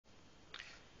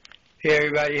Hey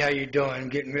everybody, how you doing?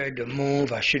 Getting ready to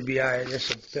move. I should be out of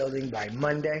this building by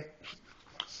Monday.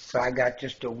 So I got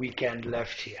just a weekend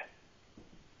left here.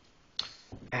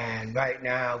 And right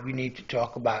now we need to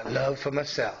talk about love for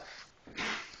myself.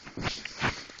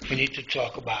 We need to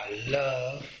talk about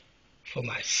love for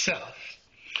myself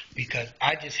because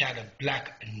I just had a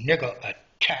black nigger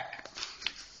attack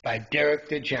by Derick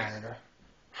the janitor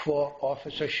for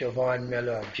Officer Shavon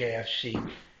Miller of JFC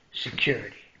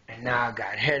Security. And now I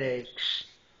got headaches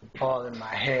all in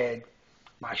my head,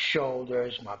 my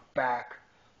shoulders, my back,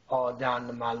 all down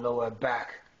to my lower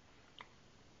back.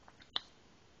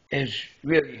 It's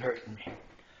really hurting me.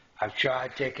 I've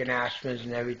tried taking aspirins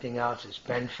and everything else. It's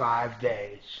been 5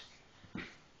 days,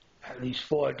 at least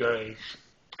 4 days.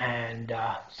 And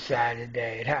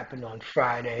Saturday, it happened on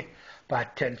Friday,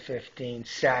 about 10:15.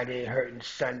 Saturday hurting,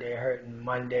 Sunday hurting,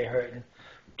 Monday hurting,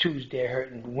 Tuesday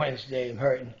hurting, Wednesday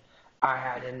hurting. I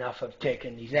had enough of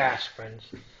taking these aspirins.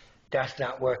 That's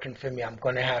not working for me. I'm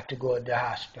going to have to go to the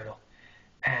hospital.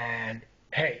 And,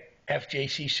 hey,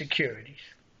 FJC Securities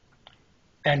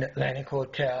and Atlantic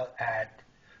Hotel at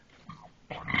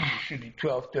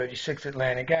 1236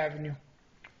 Atlantic Avenue,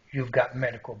 you've got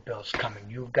medical bills coming.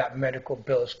 You've got medical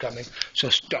bills coming. So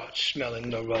start smelling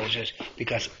the roses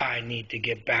because I need to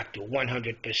get back to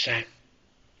 100%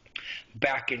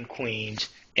 back in Queens,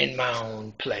 in my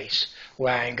own place,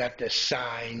 where I ain't got to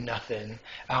sign nothing.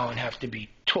 I don't have to be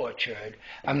tortured.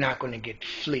 I'm not going to get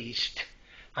fleeced.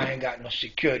 I ain't got no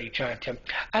security trying to tell me,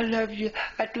 I love you,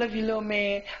 little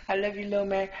man, I love you, little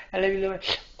man, I love you, little man.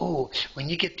 Oh, when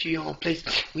you get to your own place,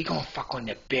 we gonna fuck on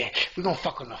the bed. We gonna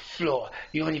fuck on the floor.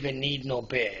 You don't even need no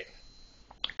bed.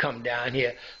 Come down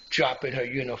here, dropping her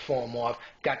uniform off,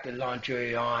 got the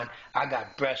lingerie on, I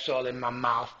got breasts all in my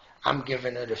mouth, I'm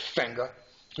giving her the finger,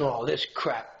 all this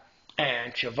crap.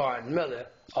 And Shavon Miller,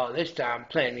 all this time,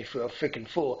 playing me for a freaking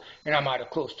fool, and I'm out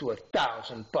of close to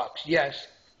 $1,000. Yes,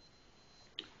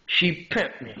 she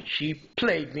pimped me. She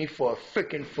played me for a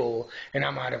freaking fool, and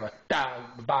I'm out of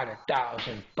about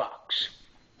 $1,000.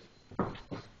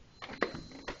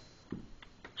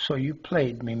 So you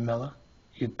played me, Miller.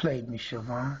 You played me,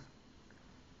 Shavon.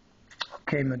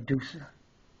 Okay, Medusa.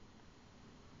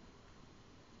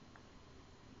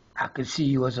 I could see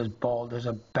you was as bald as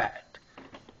a bat.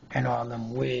 And all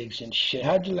them wigs and shit.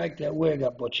 How'd you like that wig? I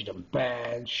bought you them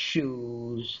bags,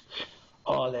 shoes,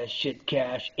 all that shit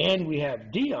cash. And we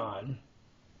have Dion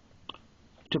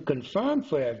to confirm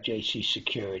for FJC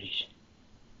Securities.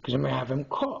 Because I'm going to have him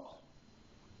call.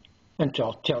 And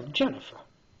tell Jennifer.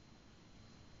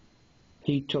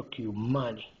 He took you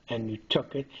money. And you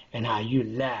took it. And how you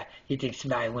lie. You think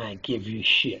somebody want to give you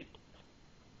shit.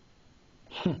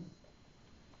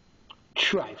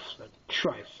 Trifling.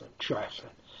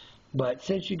 But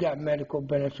since you got medical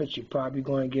benefits, you're probably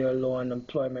going to get a low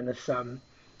unemployment or something.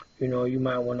 You know, you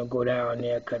might want to go down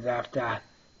there because after I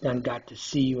done got to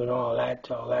see you and all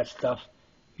that stuff,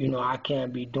 you know, I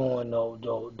can't be doing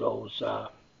those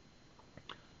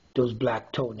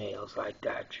black toenails like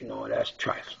that. You know, that's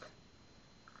trifling.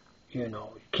 You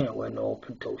know, you can't wear no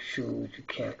open-toe shoes. You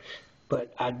can't.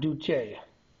 But I do tell you,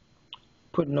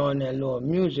 putting on that little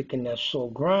music and that soul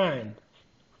grind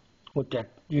with that,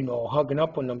 you know, hugging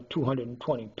up on them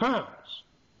 220 pounds.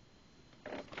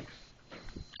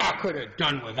 I could have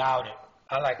done without it.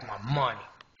 I like my money.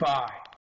 Bye.